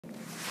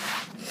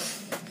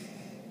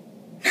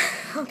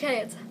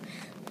Okay.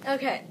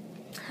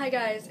 Hi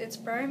guys, it's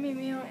Breyer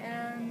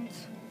and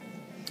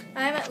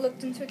I haven't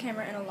looked into a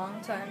camera in a long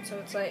time, so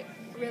it's like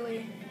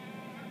really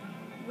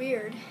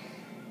weird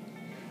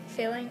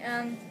feeling.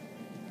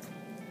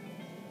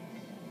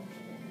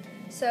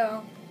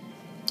 So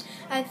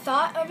I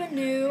thought of a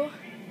new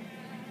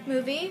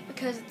movie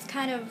because it's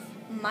kind of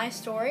my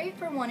story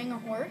for wanting a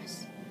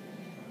horse,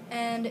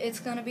 and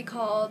it's gonna be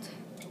called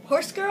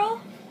Horse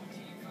Girl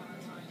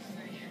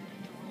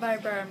by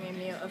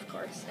Breyer, of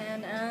course.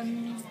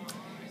 And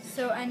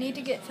so I need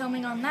to get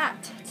filming on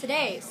that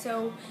today.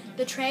 So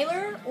the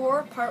trailer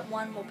or part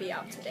 1 will be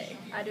out today.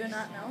 I do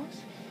not know,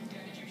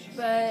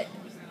 but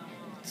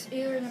it's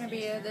either going to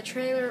be the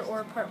trailer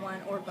or part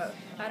 1 or both.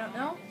 I don't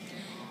know,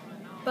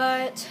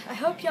 but I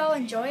hope y'all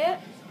enjoy it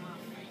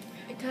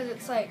because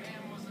it's like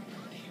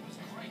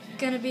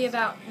going to be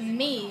about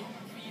me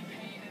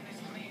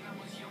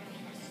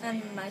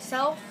and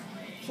myself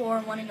for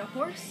wanting a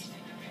horse.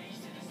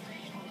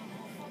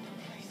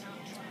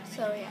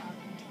 So yeah.